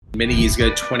Many years ago,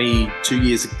 22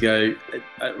 years ago,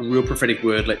 a real prophetic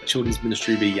word: let children's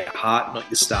ministry be your heart, not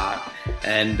your start.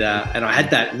 And I had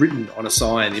that written on a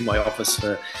sign in my office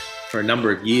for a number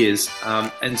of years.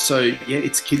 And so, yeah,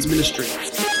 it's kids ministry.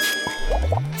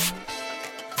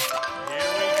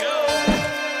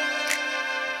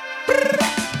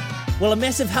 Well, a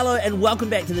massive hello and welcome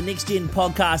back to the NextGen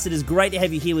podcast. It is great to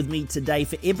have you here with me today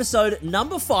for episode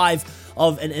number 5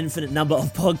 of an infinite number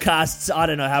of podcasts. I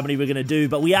don't know how many we're going to do,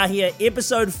 but we are here,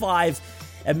 episode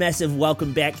 5. A massive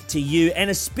welcome back to you, and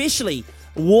especially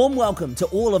warm welcome to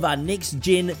all of our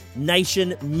NextGen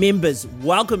Nation members.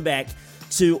 Welcome back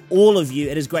to all of you.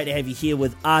 It is great to have you here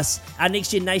with us. Our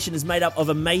NextGen Nation is made up of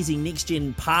amazing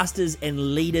NextGen pastors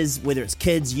and leaders, whether it's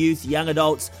kids, youth, young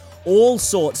adults, all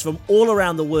sorts from all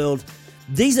around the world.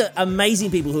 These are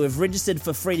amazing people who have registered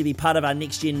for free to be part of our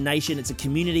NextGen Nation. It's a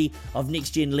community of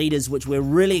NextGen leaders, which we're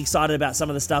really excited about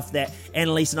some of the stuff that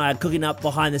Annalise and I are cooking up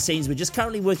behind the scenes. We're just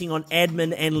currently working on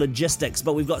admin and logistics,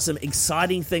 but we've got some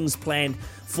exciting things planned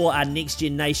for our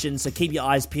NextGen Nation, so keep your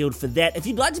eyes peeled for that. If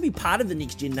you'd like to be part of the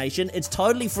NextGen Nation, it's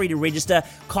totally free to register,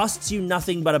 costs you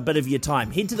nothing but a bit of your time.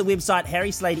 Head to the website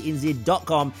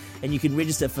harrysladenz.com and you can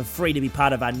register for free to be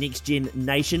part of our NextGen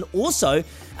Nation. Also,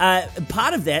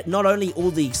 part of that, not only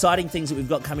all the exciting things that we've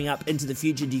got coming up into the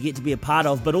future do you get to be a part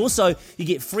of, but also you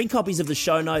get free copies of the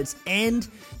show notes and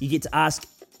you get to ask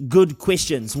good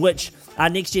questions, which our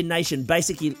NextGen Nation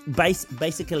basically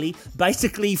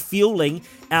fueling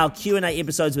our Q&A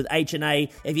episodes with H&A.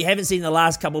 If you haven't seen the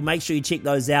last couple, make sure you check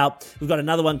those out. We've got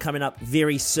another one coming up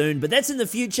very soon, but that's in the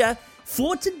future.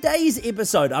 For today's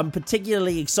episode, I'm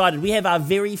particularly excited. We have our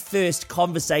very first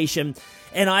conversation,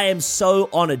 and I am so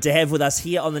honored to have with us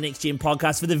here on the NextGen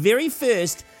podcast for the very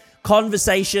first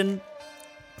conversation,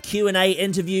 Q&A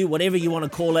interview, whatever you want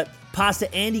to call it, Pastor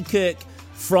Andy KIRK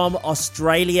from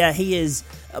Australia. He's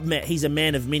a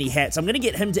man of many hats. I'm going to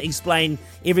get him to explain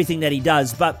everything that he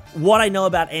does, but what I know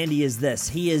about Andy is this: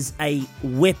 he is a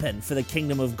weapon for the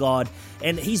kingdom of God,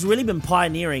 and he's really been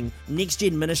pioneering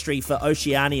NextGen ministry for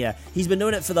Oceania. He's been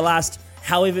doing it for the last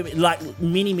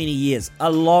many years,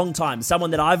 a long time.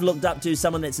 Someone that I've looked up to,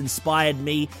 someone that's inspired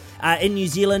me. In New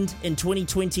Zealand in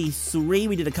 2023,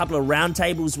 we did a couple of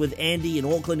roundtables with Andy in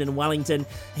Auckland and Wellington.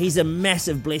 He's a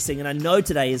massive blessing, and I know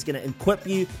today is going to equip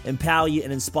you, empower you,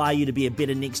 and inspire you to be a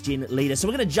better NextGen leader. So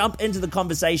we're going to jump into the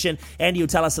conversation. Andy will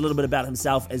tell us a little bit about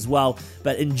himself as well,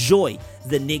 but enjoy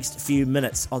the next few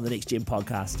minutes on the NextGen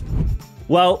podcast.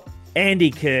 Well, Andy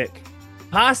KIRK,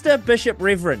 Pastor, Bishop,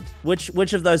 Reverend, which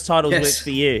of those titles works for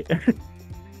you?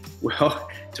 Well,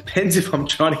 depends if I'm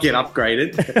trying to get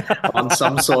upgraded on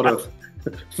some sort of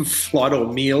flight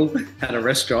or meal at a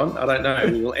restaurant. I don't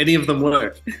know. Will any of them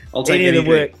work? I'll take any of them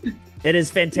work. It is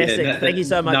fantastic. Yeah, Thank you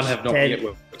so much. None have not yet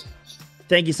worked.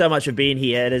 Thank you so much for being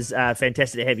here. It is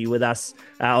fantastic to have you with us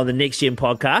on the NextGen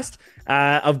podcast.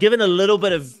 I've given a little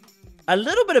bit of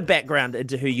background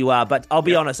into who you are, but I'll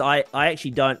be honest, I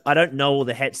actually don't know all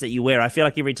the hats that you wear. I feel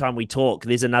like every time we talk,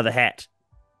 there's another hat.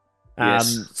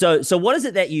 Yes. So what is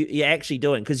it that you're actually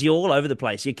doing? Because you're all over the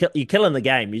place. You're killing the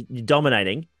game. You're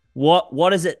dominating.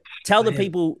 What is it? Tell the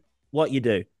people what you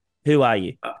do. Who are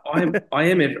you? Who am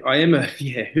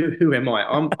I?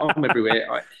 I'm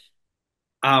everywhere.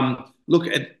 Look,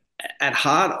 at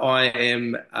heart,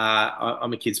 I'm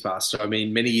a kids pastor. I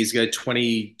mean, many years ago,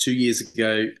 22 years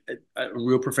ago, a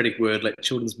real prophetic word: let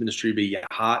children's ministry be your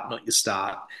heart, not your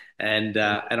start. And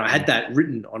I had that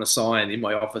written on a sign in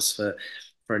my office for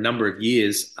a number of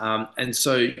years. And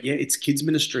so, yeah, it's kids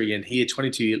ministry. And here,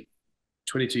 22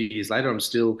 years later, I'm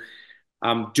still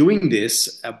doing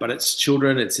this, but it's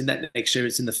children. It's in that next year.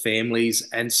 It's in the families.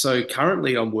 And so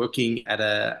currently, I'm working at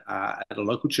a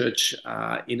local church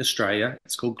in Australia.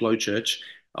 It's called Glow Church.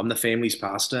 I'm the families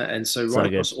pastor, and so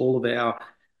across all of our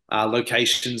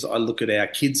locations, I look at our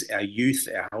kids, our youth,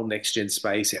 our whole next gen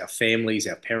space, our families,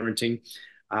 our parenting,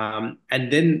 and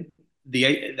then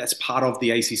that's part of the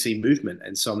ACC movement.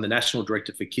 And so I'm the national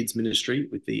director for kids ministry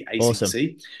with the ACC.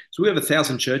 Awesome. So we have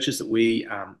 1,000 churches that we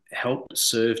help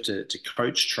serve to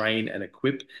coach, train, and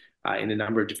equip in a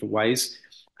number of different ways.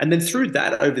 And then through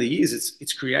that, over the years,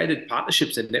 it's created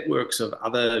partnerships and networks of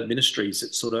other ministries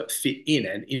that sort of fit in.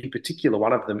 And in particular,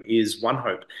 one of them is One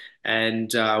Hope.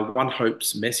 And One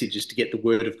Hope's message is to get the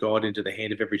word of God into the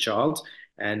hand of every child.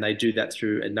 And they do that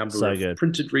through a number of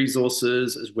printed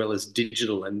resources as well as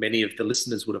digital. And many of the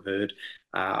listeners would have heard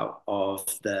of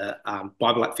the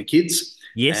Bible app for kids.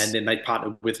 Yes. And then they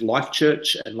partnered with Life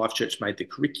Church, and Life Church made the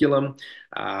curriculum.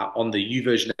 On the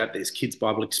YouVersion app, there's Kids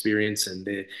Bible Experience, and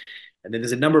then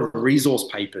there's a number of resource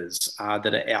papers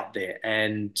that are out there.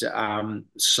 And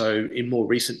so in more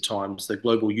recent times, the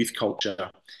global youth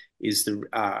culture is the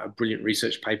brilliant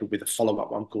research paper with a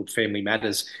follow-up one called Family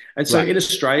Matters. And so Right. in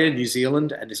Australia, New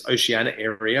Zealand, and this Oceania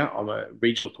area, I'm a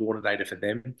regional coordinator for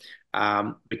them,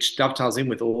 which dovetails in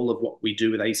with all of what we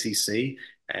do with ACC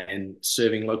and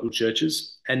serving local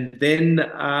churches. And then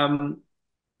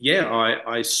yeah,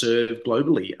 I serve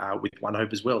globally with One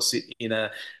Hope as well. Sit in a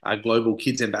global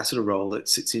kids ambassador role that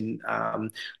sits in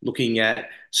looking at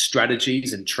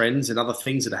strategies and trends and other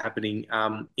things that are happening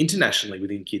internationally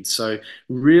within kids. So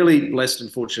really blessed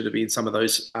and fortunate to be in some of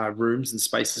those rooms and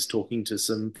spaces talking to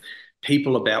some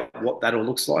people about what that all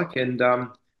looks like. And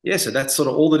yeah, so that's sort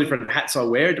of all the different hats I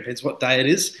wear. It depends what day it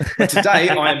is. But today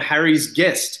I am Harry's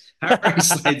guest. Harry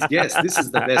Slade's guest. This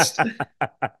is the best.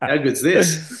 How good's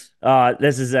this?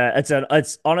 This is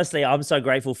it's honestly, I'm so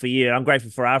grateful for you. I'm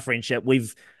grateful for our friendship.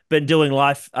 We've been doing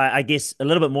life, I guess, a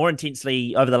little bit more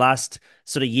intensely over the last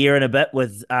sort of year and a bit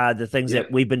with the things Yeah.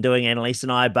 that we've been doing, Annalise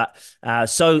and I. But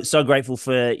so grateful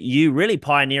for you really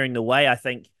pioneering the way, I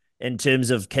think, in terms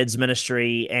of kids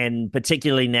ministry, and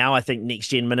particularly now, I think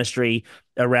NextGen ministry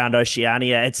around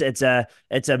Oceania. It's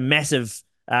a massive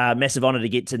honor to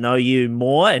get to know you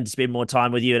more and spend more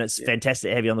time with you. And it's Yeah.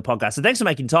 fantastic to have you on the podcast. So thanks for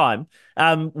making time.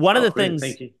 One of Oh, the brilliant. things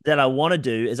Thank you. that I want to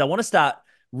do is I want to start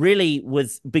really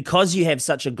with, because you have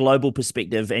such a global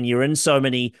perspective and you're in so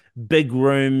many big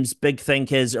rooms, big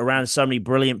thinkers around so many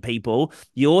brilliant people,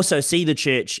 you also see the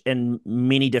church in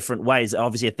many different ways.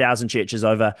 Obviously 1,000 churches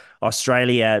over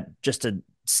Australia, just to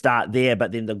start there,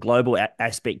 but then the global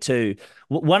aspect too.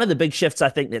 One of the big shifts I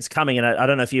think that's coming, and I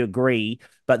don't know if you agree,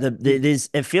 but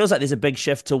it feels like there's a big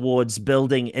shift towards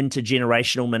building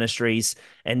intergenerational ministries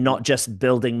and not just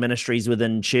building ministries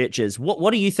within churches.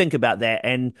 What do you think about that?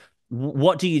 And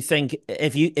what do you think,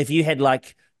 if you had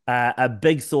like a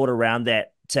big thought around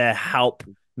that to help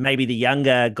maybe the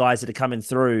younger guys that are coming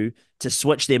through to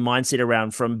switch their mindset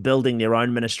around from building their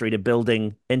own ministry to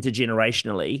building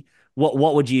intergenerationally?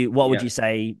 What would you Yeah.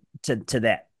 say to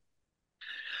that?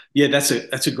 Yeah, that's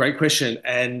a great question,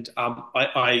 and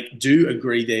I do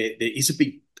agree there is a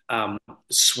big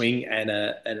swing and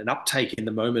an uptake in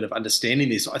the moment of understanding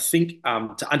this. I think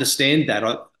to understand that,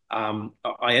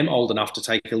 I am old enough to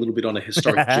take a little bit on a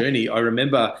historic journey. I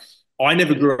remember I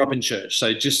never grew up in church,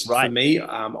 so just for Right. me,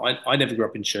 I never grew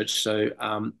up in church, so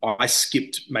I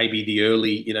skipped maybe the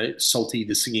early, Salty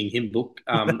the singing hymn book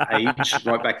age,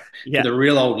 right back for Yeah. the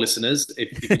real old listeners.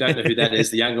 If you don't know who that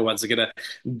is, the younger ones are going to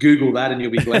Google that and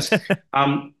you'll be blessed.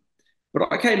 But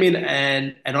I came in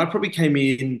and I probably came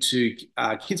into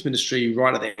kids ministry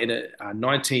right at the end of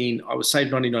 19. I was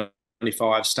saved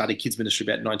 1995, started kids ministry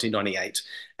about 1998,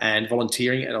 and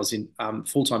volunteering, and I was in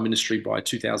full-time ministry by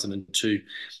 2002.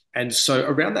 And so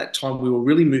around that time, we were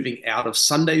really moving out of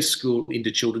Sunday school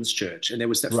into children's church, and there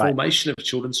was that Right. formation of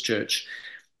children's church.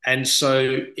 And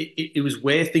so it was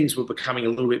where things were becoming a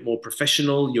little bit more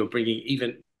professional. You're bringing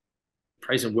even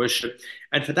praise and worship.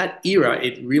 And for that era,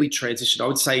 it really transitioned. I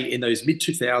would say in those mid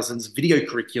 2000s, video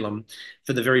curriculum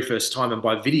for the very first time, and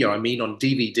by video I mean on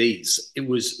DVDs, it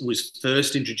was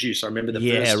first introduced. I remember the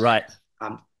Yeah. first Right.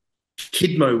 um,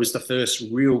 Kidmo was the first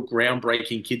real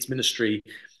groundbreaking kids ministry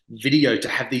video to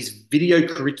have these video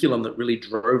curriculum that really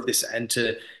drove this, and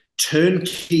to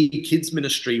turnkey kids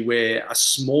ministry where a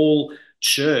small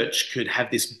church could have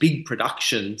this big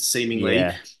production seemingly,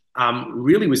 Yeah.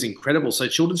 really was incredible. So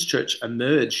children's church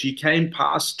emerged. You came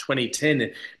past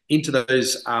 2010 into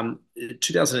those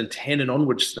 2010 and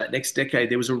onwards, that next decade,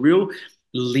 there was a real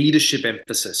leadership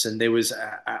emphasis, and there was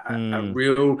a Mm,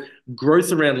 real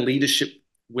growth around leadership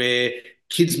where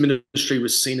kids ministry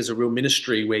was seen as a real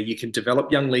ministry where you can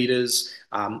develop young leaders,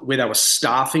 where they were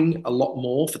staffing a lot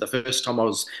more. For the first time, I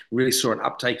was really saw an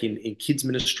uptake in kids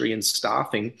ministry and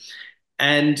staffing.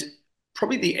 And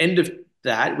probably the end of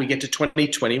that, we get to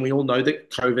 2020. We all know that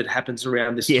COVID happens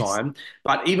around this yes. time.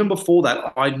 But even before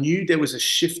that, I knew there was a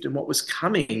shift, and what was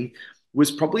coming was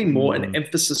probably more an Mm,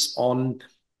 emphasis on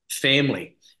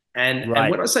family. And right.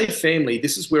 when I say family,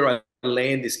 this is where I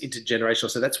land this intergenerational.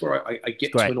 So that's where I It's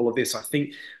get to great. in all of this. I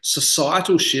think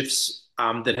societal shifts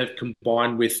that have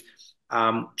combined with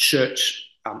church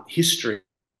history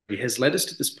has led us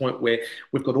to this point where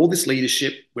we've got all this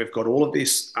leadership, we've got all of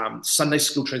this Sunday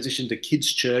school transition to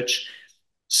kids' church.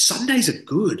 Sundays are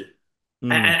good.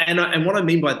 Mm, And what I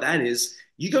mean by that is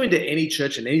you go into any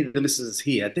church, and any of the listeners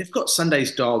here, they've got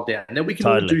Sundays dialed down. Now we can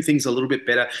all totally. do things a little bit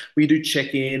better. We can do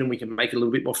check in, and we can make it a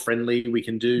little bit more friendly. We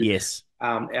can do Yes.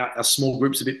 our small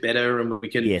groups a bit better, and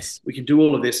Yes. we can do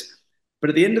all of this. But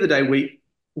at the end of the day,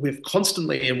 we've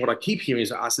constantly, and what I keep hearing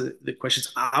is ask the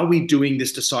questions: are we doing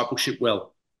this discipleship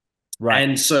well? Right.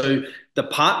 And so the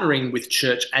partnering with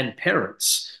church and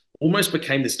parents almost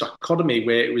became this dichotomy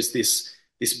where it was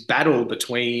this battle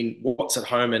between what's at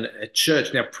home and at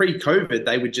church. Now, pre-COVID,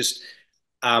 they would just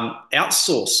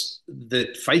outsource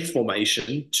the faith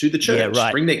formation to the Yeah, church,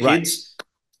 right, bring their right. kids,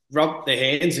 rub their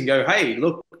hands, and go, "Hey,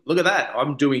 look at that!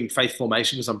 I'm doing faith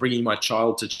formation because I'm bringing my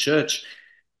child to church."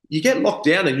 You get locked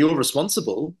down, and you're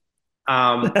responsible.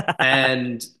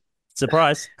 And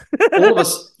Surprise. all of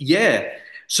us, yeah.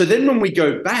 So then when we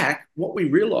go back, what we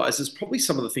realize is probably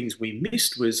some of the things we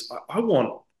missed was I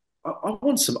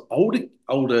want some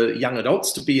older young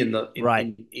adults to be in the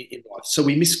Right. in life. So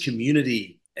we miss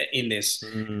community in this.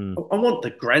 Mm, I want the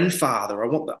grandfather, I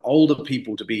want the older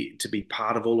people to be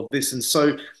part of all of this. And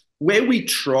so where we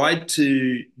tried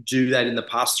to do that in the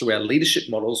past through our leadership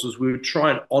models was we would try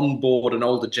and onboard an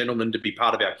older gentleman to be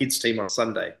part of our kids team on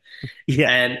Sunday yeah.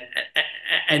 and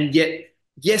and yet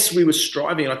yes we were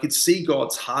striving. I could see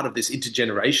God's heart of this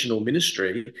intergenerational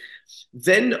ministry.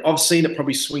 Then I've seen it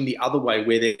probably swing the other way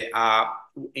where there are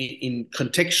in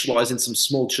contextualized in some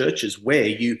small churches where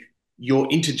your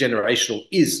intergenerational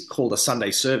is called a Sunday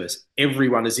service.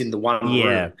 Everyone is in the one Yeah.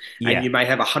 room and Yeah. you may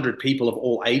have 100 people of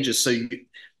all ages.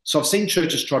 So I've seen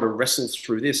churches try to wrestle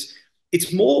through this.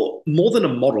 It's more than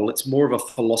a model. It's more of a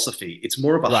philosophy. It's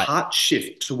more of a Right. heart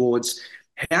shift towards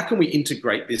how can we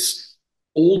integrate this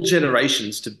all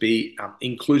generations to be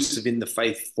inclusive in the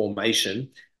faith formation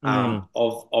Mm,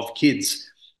 of kids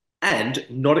and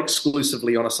not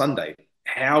exclusively on a Sunday.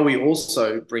 How are we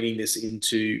also bringing this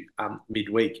into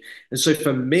midweek? And so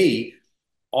for me,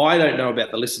 I don't know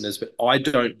about the listeners, but I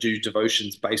don't do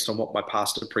devotions based on what my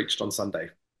pastor preached on Sunday.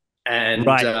 And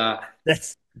right.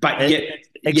 That's but yet,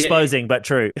 exposing, but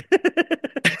true.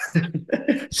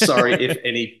 sorry if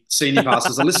any senior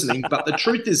pastors are listening, but the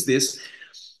truth is this: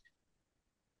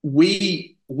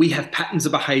 we have patterns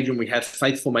of behavior and we have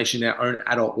faith formation in our own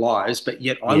adult lives, but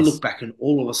yet I look Yes. back and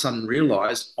all of a sudden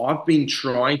realize I've been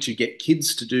trying to get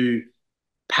kids to do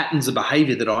patterns of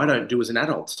behavior that I don't do as an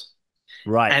adult.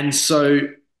 Right. And so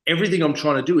everything I'm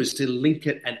trying to do is to link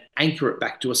it and anchor it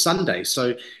back to a Sunday.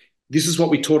 So this is what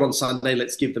we taught on Sunday.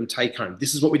 Let's give them take home.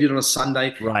 This is what we did on a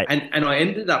Sunday. Right. And I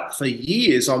ended up for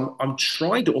years, I'm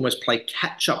trying to almost play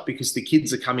catch up because the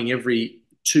kids are coming every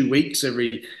 2 weeks,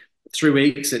 every 3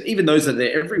 weeks, and even those are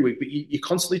there every week, but you're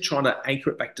constantly trying to anchor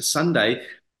it back to Sunday.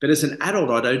 But as an adult,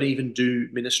 I don't even do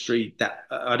ministry that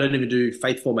I don't even do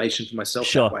faith formation for myself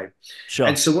that Sure. way. And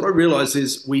Sure. so what I realized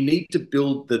is we need to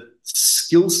build the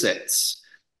skill sets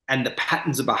and the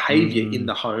patterns of behavior in Mm,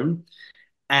 the home.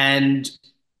 And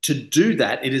to do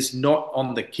that, it is not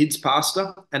on the kids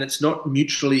pastor and it's not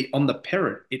mutually on the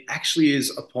parent. It actually is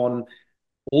upon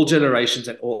all generations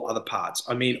and all other parts.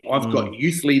 I mean, I've mm. got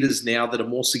youth leaders now that are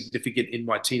more significant in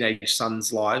my teenage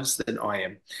sons' lives than I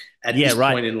am at Yeah. this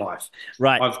Right. point in life.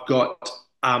 Right. I've got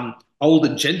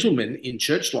older gentlemen in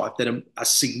church life that are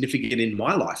significant in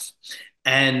my life.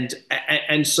 And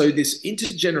and so this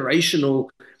intergenerational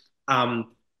um,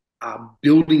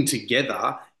 building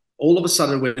together, all of a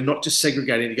sudden we're not just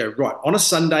segregating to go right on a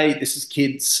Sunday. This is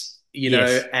kids,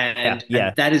 Yes. Yeah. and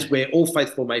Yeah. that is where all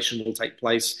faith formation will take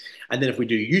place. And then if we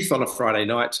do youth on a Friday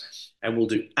night and we'll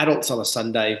do adults on a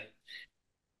Sunday,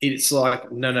 it's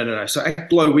like no. So at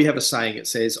Glow we have a saying. It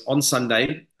says on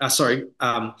Sunday,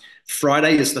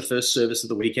 Friday is the first service of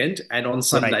the weekend, and on Great.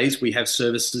 Sundays we have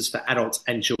services for adults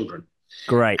and children.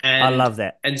 Great. I And love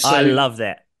that. and I so love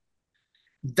that.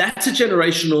 that's a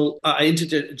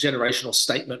intergenerational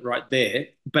statement right there,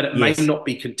 but it may Yes. not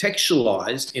be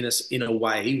contextualized in a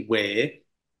way where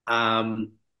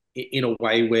in a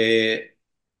way where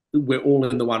we're all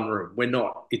in the one room. We're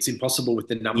not. It's impossible with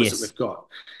the numbers that Yes. we've got.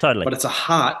 Totally. But it's a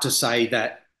heart to say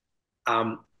that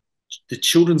um, the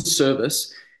children's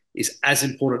service is as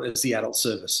important as the adult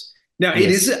service. Now, it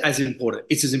is Yes. as important.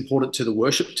 It's as important to the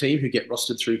worship team who get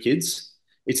rostered through kids.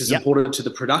 It's as Yep. important to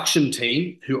the production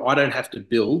team who I don't have to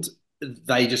build.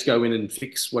 They just go in and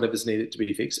fix whatever's needed to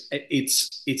be fixed.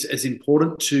 It's as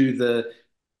important to the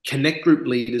connect group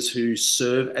leaders who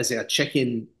serve as our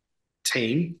check-in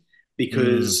team Mm,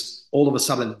 because all of a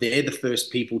sudden they're the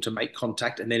first people to make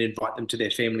contact and then invite them to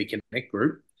their family connect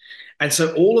group. And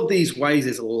so all of these ways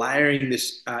is layering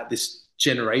this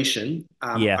generation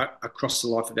yeah. across the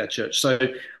life of our church. So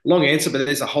long answer, but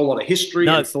there's a whole lot of history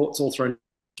No, and thoughts all thrown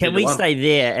can into we one. stay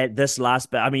there at this last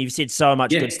bit? I mean, you've said so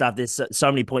much good Yeah, stuff. There's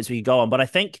so many points we could go on, but I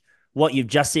think what you've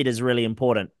just said is really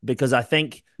important because I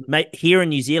think here in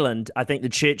New Zealand, I think the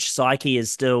church psyche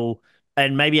is still,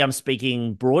 and maybe I'm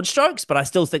speaking broad strokes, but I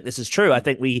still think this is true. I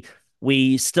think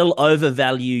we still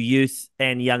overvalue youth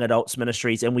and young adults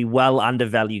ministries, and we well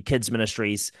undervalue kids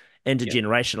ministries yeah,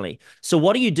 intergenerationally. So,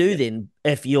 what do you do yeah. then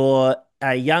if you're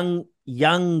a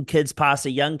young kids pastor,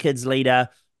 young kids leader?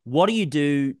 What do you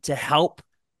do to help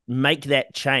make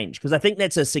that change? Because I think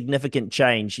that's a significant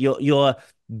change. You're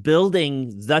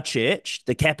building the church,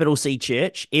 the capital C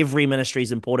church. Every ministry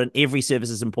is important. Every service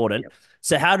is important. Yep.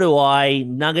 So how do I,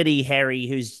 Nuggety Harry,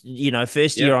 who's,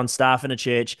 first year Yep. on staff in a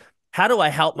church, how do I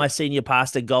help my Yep. senior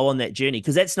pastor go on that journey?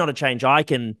 Because that's not a change I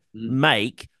can Mm.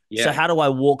 make. So Yeah. how do I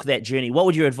walk that journey? What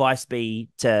would your advice be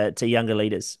to younger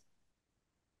leaders?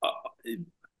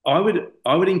 I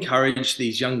would encourage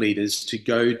these young leaders to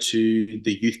go to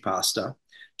the youth pastor,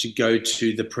 to go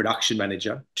to the production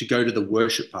manager, to go to the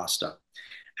worship pastor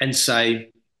and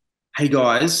say, "Hey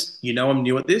guys, I'm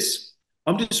new at this.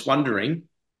 I'm just wondering,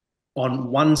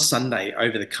 on one Sunday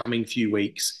over the coming few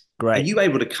weeks, are Great. you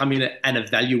able to come in and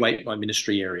evaluate my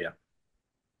ministry area?"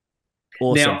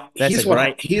 Awesome. Now, That's a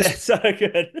great, that's so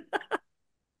good. I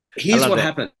here's love what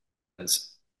that.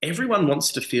 happens. Everyone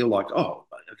wants to feel like, oh,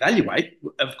 evaluate,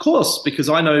 of course, because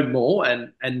I know more,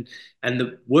 and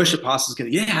the worship pastor's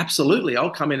going to, yeah, absolutely, I'll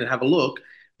come in and have a look.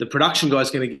 The production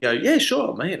guy's going to go, yeah,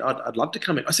 sure, man, I'd love to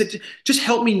come in. I said, just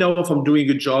help me know if I'm doing a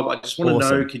good job. I just want to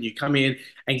know, Awesome. can you come in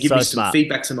and give me So some smart.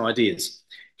 feedbacks and ideas?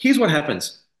 Here's what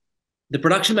happens. The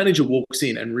production manager walks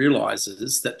in and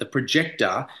realizes that the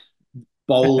projector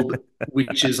bulb,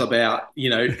 which is about,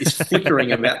 is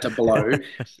flickering, about to blow.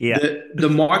 Yeah. The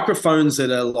microphones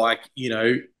that are like,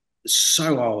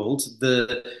 so old,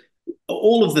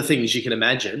 all of the things you can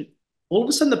imagine. All of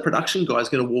a sudden, the production guy is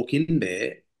going to walk in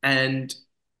there, and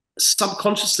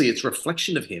subconsciously, it's a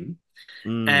reflection of him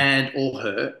Mm, and or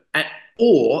her,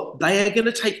 or they are going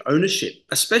to take ownership,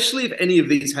 especially if any of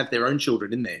these have their own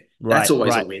children in there. That's right.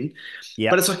 always a Right. win. Yeah.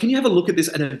 But it's like, can you have a look at this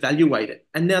and evaluate it?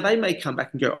 And now they may come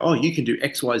back and go, oh, you can do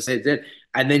X, Y, Z, Z.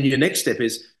 And then your next step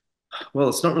is, well,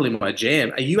 it's not really my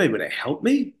jam. Are you able to help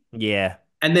me? Yeah.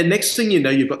 And then next thing you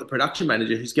know, you've got the production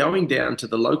manager who's going down to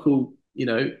the local,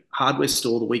 hardware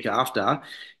store the week after,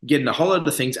 getting a whole lot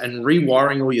of things and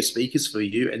rewiring all your speakers for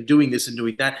you and doing this and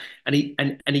doing that. And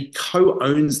he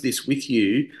co-owns this with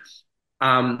you,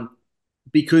 um,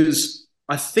 because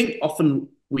I think often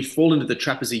we fall into the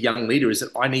trap as a young leader is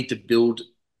that I need to build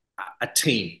a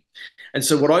team. And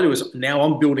so what I do is now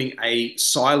I'm building a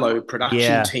silo production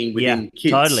Yeah. team Yeah. within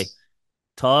Totally. kids.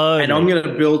 And I'm Totally. going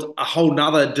to build a whole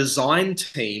nother design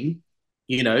team,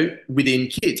 within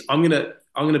kids. I'm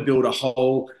going to build a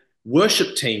whole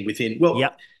worship team within. Well,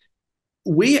 Yep.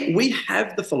 we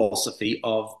have the philosophy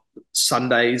of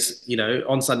Sundays.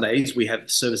 On Sundays we have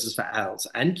services for adults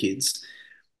and kids.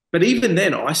 But even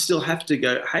then, I still have to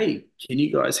go, hey, can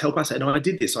you guys help us? And I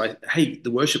did this. Hey,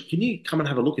 the worship, can you come and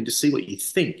have a look and just see what you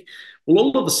think? Well,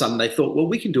 all of a sudden they thought, well,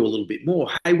 we can do a little bit more.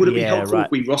 Hey, would it be Yeah. helpful Right.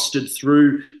 if we rostered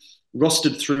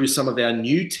through some of our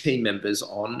new team members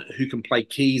on who can play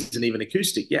keys and even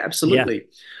acoustic? Yeah, Yeah. absolutely.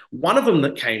 One of them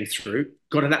that came through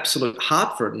got an absolute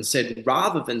heart for it and said,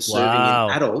 rather than serving in Wow.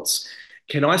 adults,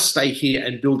 can I stay here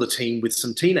and build a team with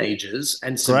some teenagers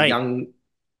and some Great. young,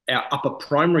 our upper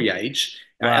primary age,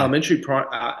 our Wow.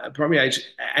 primary age,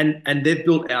 and they've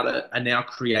built out a now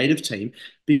creative team,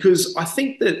 because I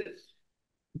think that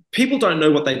people don't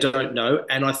know what they don't know,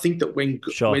 and I think that when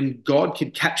Sure. when God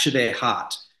can capture their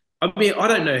heart. I mean, I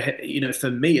don't know,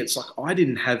 for me, it's like I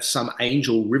didn't have some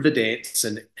angel river dance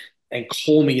and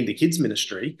call me into kids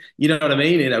ministry. You know what I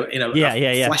mean? In a Yeah.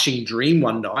 Yeah. Yeah. flashing dream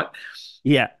one night.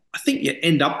 Yeah. I think you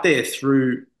end up there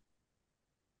through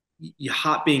your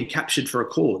heart being captured for a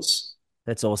cause.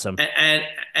 That's awesome.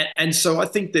 And so I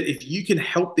think that if you can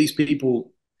help these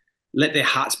people let their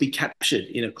hearts be captured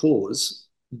in a cause,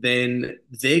 then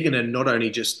they're going to not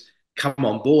only just come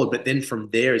on board, but then from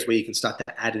there is where you can start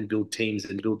to add and build teams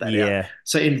and build that out. Yeah.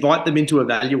 So invite them in to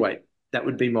evaluate. That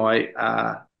would be my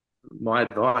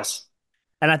advice.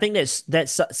 And I think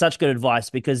that's such good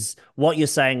advice, because what you're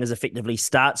saying is effectively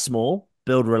start small,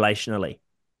 build relationally.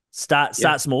 Yeah,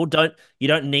 Start small. You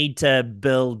don't need to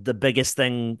build the biggest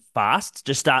thing fast.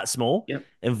 Just start small, yeah,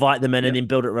 invite them in, and yeah, then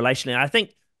build it relationally. And I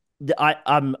think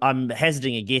I'm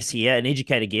hazarding a guess here, an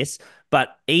educated guess,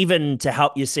 but even to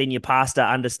help your senior pastor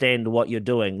understand what you're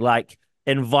doing, like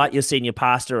yeah. invite your senior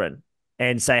pastor in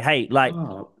and say, hey, like,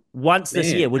 Oh once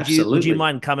this year, man, would you absolutely.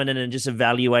 mind coming in and just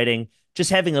evaluating, just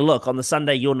having a look on the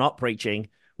Sunday you're not preaching?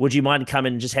 Would you mind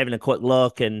coming and just having a quick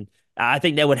look? And I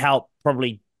think that would help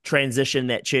probably transition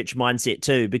that church mindset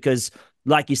too, because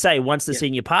like you say, once the Yeah,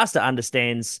 senior pastor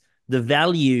understands the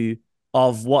value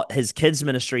of what his kids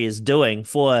ministry is doing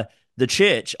for the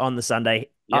church on the Sunday,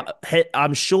 yeah.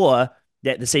 I'm sure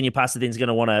that the senior pastor then is going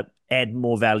to want to add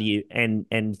more value and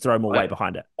throw more weight I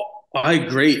behind it. I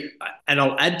agree. And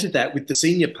I'll add to that, with the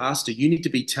senior pastor, you need to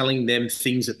be telling them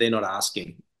things that they're not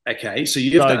asking. Okay. So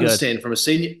you have to So good. understand, from a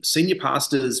senior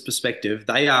pastor's perspective,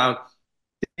 they are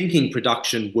thinking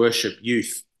production, worship,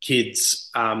 youth. kids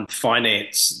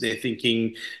finance. They're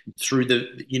thinking through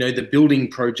the building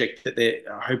project that they're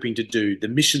hoping to do, the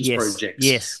missions Yes. projects.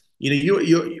 Yes.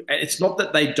 It's not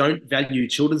that they don't value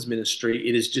children's ministry.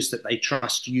 It is just that they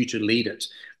trust you to lead it.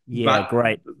 Yeah.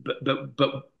 Great.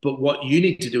 But what you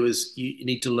need to do is you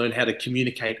need to learn how to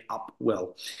communicate up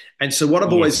well. And so what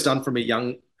I've always Yes. done from a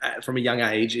young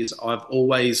age is I've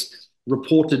always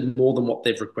reported more than what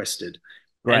they've requested.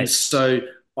 And Great. so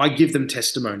I give them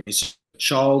testimonies.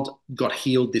 Child got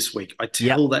healed this week. I Yep.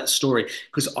 tell that story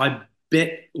because honestly,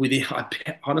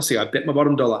 I bet my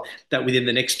bottom dollar that within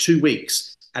the next 2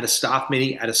 weeks, at a staff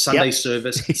meeting, at a Sunday Yep.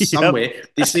 service, Yep. somewhere,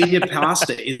 the senior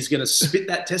pastor is going to spit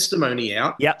that testimony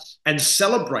out Yep. and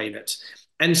celebrate it.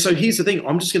 And so here's the thing: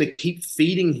 I'm just going to keep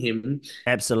feeding him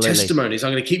Absolutely. testimonies.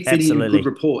 I'm going to keep feeding him good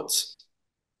Absolutely. reports.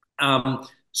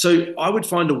 So I would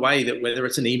find a way that whether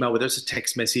it's an email, whether it's a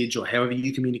text message, or however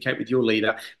you communicate with your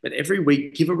leader, but every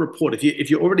week give a report. If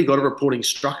you already got a reporting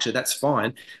structure, that's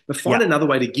fine. But find Yep. another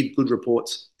way to give good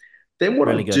reports. Then what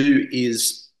Really I'll good. do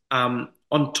is on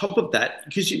top of that,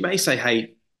 because you may say,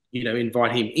 hey,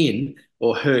 invite him in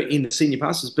or her in, the senior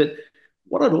pastors, but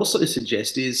what I'd also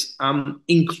suggest is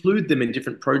include them in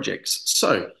different projects.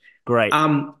 So Great.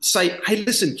 say, hey,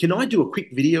 listen, can I do a quick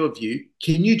video of you?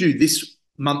 Can you do this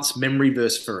month's memory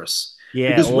verse for us?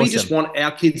 Yeah. Because Awesome. we want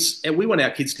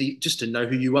our kids to just to know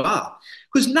who you are.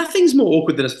 Because nothing's more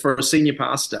awkward than for a senior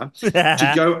pastor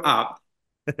to go up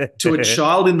to a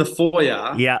child in the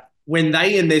foyer Yeah. when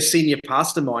they and their senior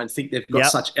pastor mind think they've got Yep.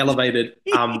 such elevated,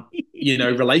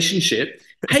 relationship.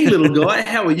 Hey, little guy,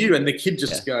 how are you? And the kid Yeah.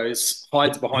 just goes,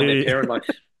 hides behind their Who? parent, like,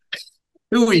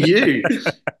 who are you?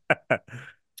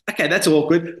 Okay, that's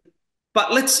awkward. But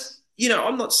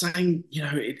I'm not saying,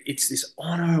 it's this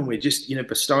honor and we're just,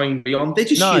 bestowing beyond. They're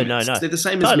just No. No. humans. No. They're the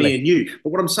same as me Totally. and you.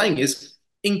 But what I'm saying is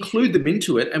include them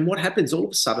into it. And what happens all of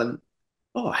a sudden?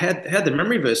 Oh, how'd the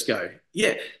memory verse go?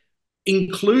 Yeah,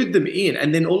 include them in,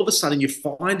 and then all of a sudden you're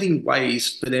finding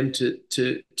ways for them to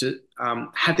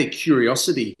have their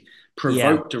curiosity Yeah.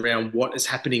 provoked around what is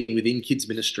happening within kids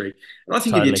ministry. And I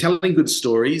think if you're Totally. telling good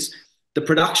stories, the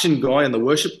production guy and the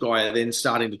worship guy are then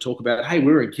starting to talk about, hey,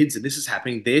 we're in kids and this is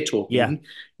happening. They're Yeah. talking.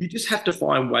 You just have to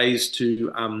find ways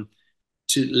to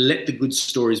let the good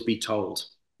stories be told.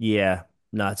 Yeah.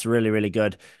 No, it's really, really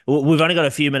good. We've only got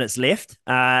a few minutes left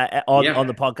on Yeah,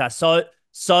 the podcast.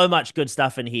 So much good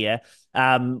stuff in here.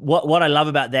 What I love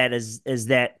about that is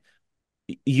that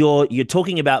you're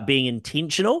talking about being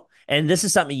intentional, and this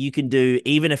is something you can do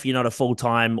even if you're not a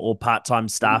full-time or part-time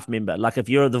staff member. Like if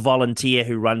you're the volunteer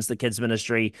who runs the kids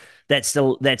ministry, that's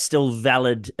still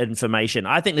valid information.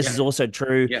 I think this is yeah, also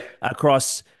true yeah.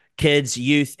 across kids,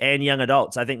 youth, and young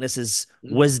adults. I think this is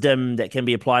Mm. wisdom that can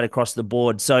be applied across the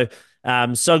board. So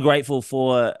grateful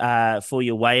for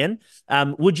your weigh in.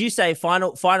 Would you say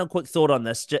final quick thought on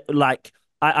this? Like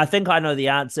I think I know the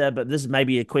answer, but this is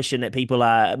maybe a question that people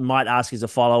might ask as a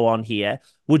follow on here.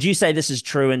 Would you say this is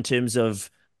true in terms of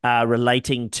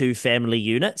relating to family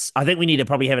units? I think we need to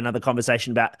probably have another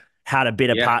conversation about how to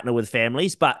better Yeah, partner with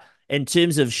families, but in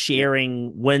terms of yeah.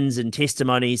 sharing wins and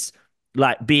testimonies,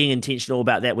 like being intentional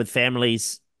about that with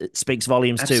families, it speaks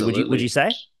volumes too. Would you Absolutely.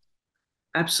 say?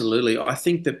 Absolutely. I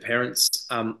think that parents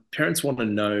want to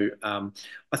know.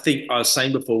 I think I was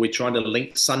saying before, we're trying to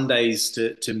link Sundays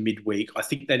to midweek. I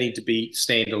think they need to be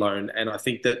standalone. And I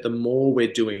think that the more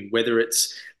we're doing, whether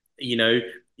it's, you know,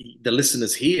 the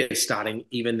listeners here starting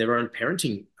even their own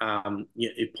parenting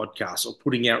podcasts or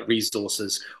putting out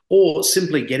resources or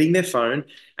simply getting their phone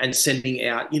and sending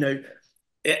out,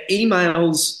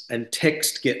 emails and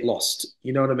text get lost.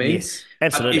 You know what I mean? Yes,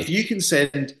 If absolutely. you can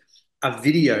send a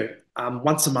video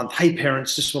once a month, hey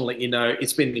parents, just want to let you know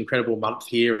it's been an incredible month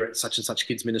here at such and such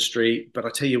kids ministry. But I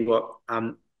tell you what,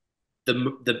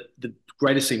 the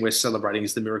greatest thing we're celebrating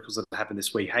is the miracles that happened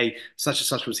this week. Hey, such and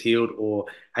such was healed, or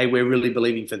hey, we're really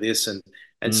believing for this, and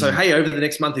so Mm, hey, over the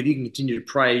next month, if you can continue to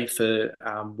pray for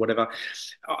whatever,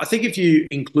 I think if you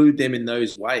include them in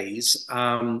those ways,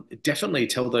 definitely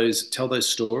tell those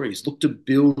stories. Look to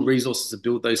build resources to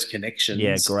build those yeah,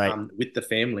 connections great. with the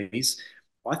families.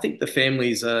 I think the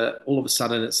families are all of a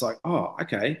sudden it's like, oh,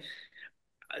 okay.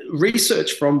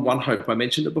 Research from One Hope, I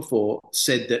mentioned it before,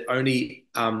 said that only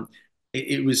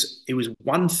it was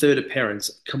 1/3 of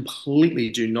parents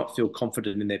completely do not feel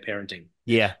confident in their parenting.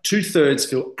 Yeah, 2/3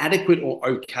 feel adequate or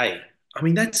okay. I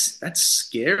mean, that's it's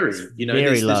scary.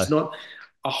 very There's low. not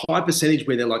a high percentage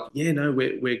where they're like, yeah, no,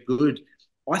 we're good.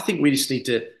 I think we just need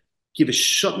to give a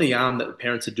shot in the arm that the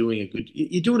parents are doing a good.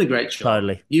 You're doing a great job.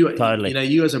 Totally, You totally, know,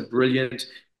 you guys are brilliant.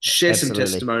 Share some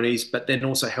absolutely. testimonies, but then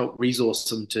also help resource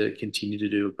them to continue to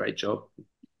do a great job.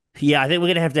 Yeah, I think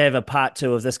we're going to have a part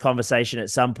two of this conversation at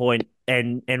some point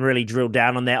and really drill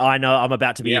down on that. I know I'm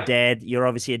about to be a Yeah. dad. You're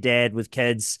obviously a dad with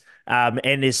kids.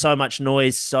 And there's so much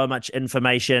noise, so much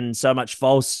information, so much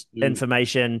false Mm.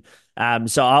 information.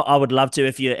 So I would love to,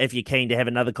 if you're keen to have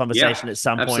another Yeah, conversation at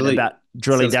some point absolutely. about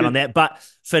drilling Sounds down on good. that. But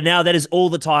for now, that is all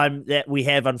the time that we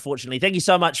have, unfortunately. Thank you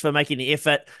so much for making the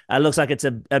effort. Looks like it's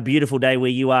a beautiful day where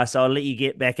you are, so I'll let you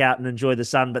get back out and enjoy the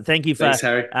sun. But Thanks,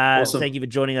 Harry. thank Awesome. you for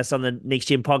joining us on the Next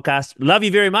Gen podcast. Love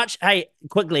you very much. Hey,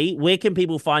 quickly, where can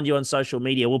people find you on social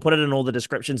media? We'll put it in all the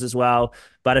descriptions as well.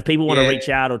 But if people want to Yeah, reach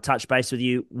out or touch base with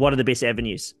you, what are the best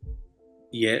avenues?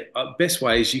 yeah. Best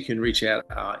way is you can reach out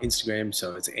Instagram,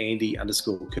 so it's Andy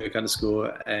underscore Kirk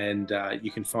underscore, and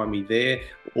you can find me there,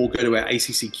 or go to our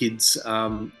ACC Kids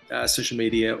social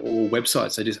media or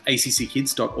website. So just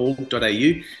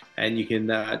acckids.org.au, and you can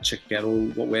check out all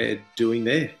what we're doing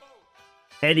there.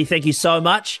 Andy, thank you so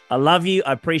much. I love you.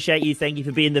 I appreciate you. Thank you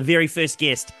for being the very first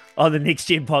guest on the Next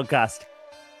Gen podcast.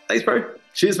 Thanks, bro.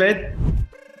 Cheers, man.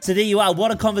 So there you are.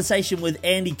 What a conversation with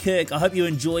Andy KIRK. I hope you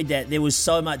enjoyed that. There was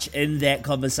so much in that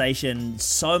conversation,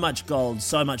 so much gold,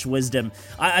 so much wisdom.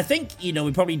 I think,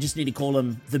 we probably just need to call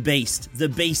him the beast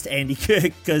Andy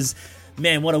KIRK, because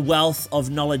man, what a wealth of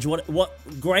knowledge.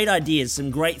 What great ideas, some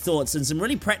great thoughts, and some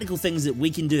really practical things that we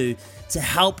can do to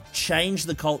help change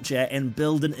the culture and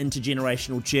build an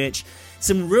intergenerational church.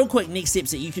 Some real quick next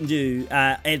steps that you can do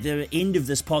at the end of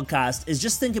this podcast is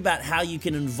just think about how you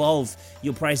can involve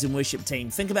your praise and worship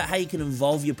team. Think about how you can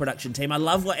involve your production team. I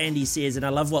love what Andy says, and I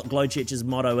love what Glow Church's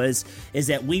motto is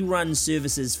that we run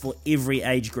services for every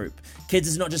age group. Kids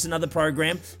is not just another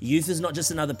program. Youth is not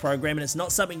just another program, and it's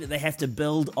not something that they have to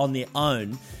build on their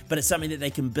own, but it's something that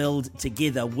they can build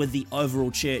together with the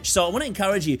overall church. So I want to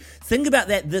encourage you, think about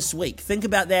that this week. Think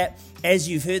about that as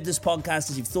you've heard this podcast,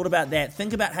 as you've thought about that.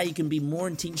 Think about how you can be more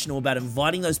intentional about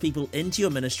inviting those people into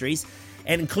your ministries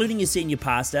and including your senior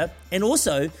pastor. And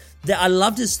also, I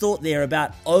loved his thought there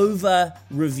about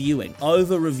over-reviewing,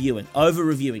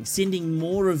 sending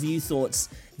more review thoughts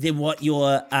than what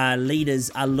your leaders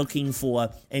are looking for,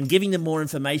 and giving them more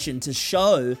information to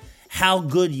show how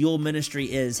good your ministry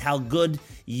is, how good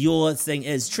your thing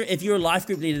is. If you're a life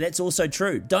group leader, that's also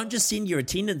true. Don't just send your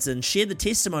attendance in. Share the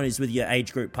testimonies with your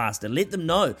age group pastor. Let them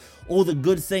know all the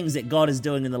good things that God is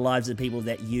doing in the lives of people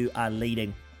that you are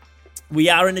leading. We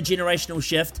are in a generational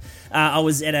shift. I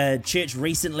was at a church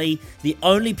recently. The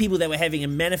only people that were having a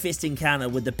manifest encounter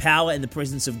with the power and the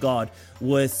presence of God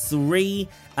were three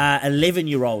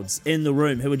 11-year-olds in the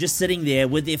room who were just sitting there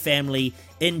with their family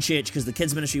in church because the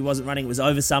kids ministry wasn't running. It was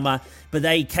over summer, but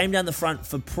they came down the front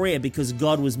for prayer because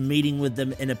God was meeting with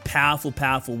them in a powerful,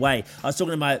 powerful way. I was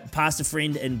talking to my pastor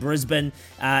friend in Brisbane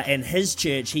and his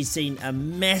church. He's seen a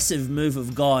massive move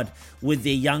of God with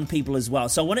their young people as well.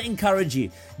 So I want to encourage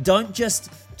you, don't just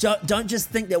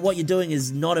think that what you're doing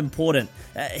is not important.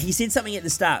 He said something at the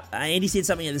start. Andy said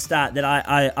something at the start that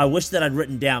I wish that I'd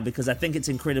written down, because I think it's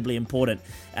incredibly important,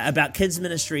 about kids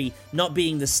ministry not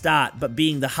being the start, but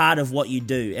being the heart of what you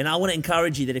do. And I want to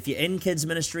encourage you that if you're in kids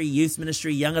ministry, youth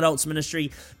ministry, young adults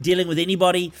ministry, dealing with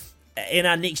anybody in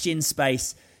our next gen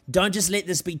space, don't just let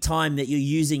this be time that you're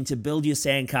using to build your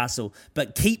sandcastle,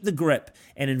 but keep the grip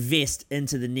and invest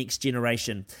into the next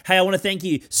generation. Hey, I want to thank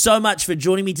you so much for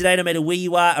joining me today, no matter where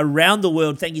you are around the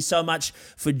world. Thank you so much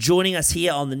for joining us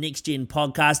here on the Next Gen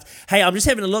podcast. Hey, I'm just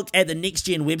having a look at the Next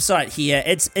Gen website here.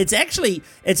 It's actually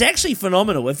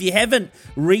phenomenal. If you haven't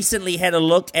recently had a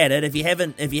look at it, if you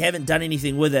haven't done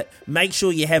anything with it, make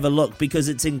sure you have a look, because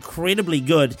it's incredibly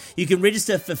good. You can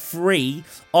register for free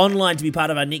online to be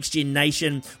part of our Next Gen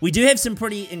Nation. We do have some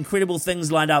pretty incredible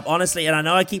things lined up, honestly, and I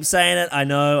know I keep saying it. I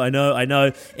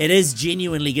know. It is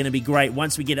genuinely going to be great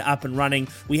once we get it up and running.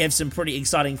 We have some pretty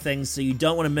exciting things, so you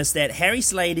don't want to miss that. Harry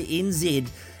Slade NZ,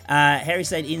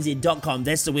 harrysladenz.com.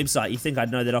 That's the website. You think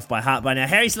I'd know that off by heart by now.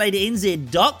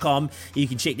 harrysladenz.com. You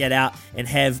can check that out and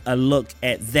have a look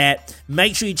at that.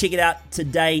 Make sure you check it out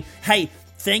today. Hey,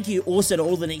 thank you also to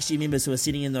all the Next Gen members who are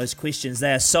sending in those questions.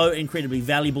 They are so incredibly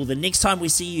valuable. The next time we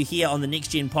see you here on the Next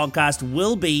Gen podcast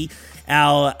will be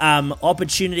our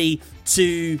opportunity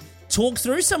to talk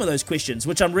through some of those questions,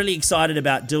 which I'm really excited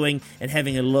about doing and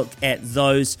having a look at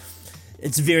those.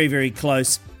 It's very, very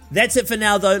close. That's it for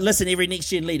now, though. Listen, every Next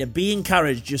Gen leader, be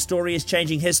encouraged. Your story is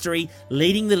changing history,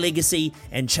 leading the legacy,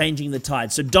 and changing the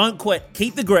tide. So don't quit.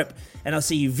 Keep the grip. And I'll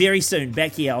see you very soon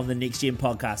back here on the Next Gen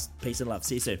podcast. Peace and love.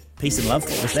 See you soon. Peace and love.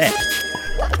 What's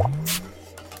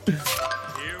that?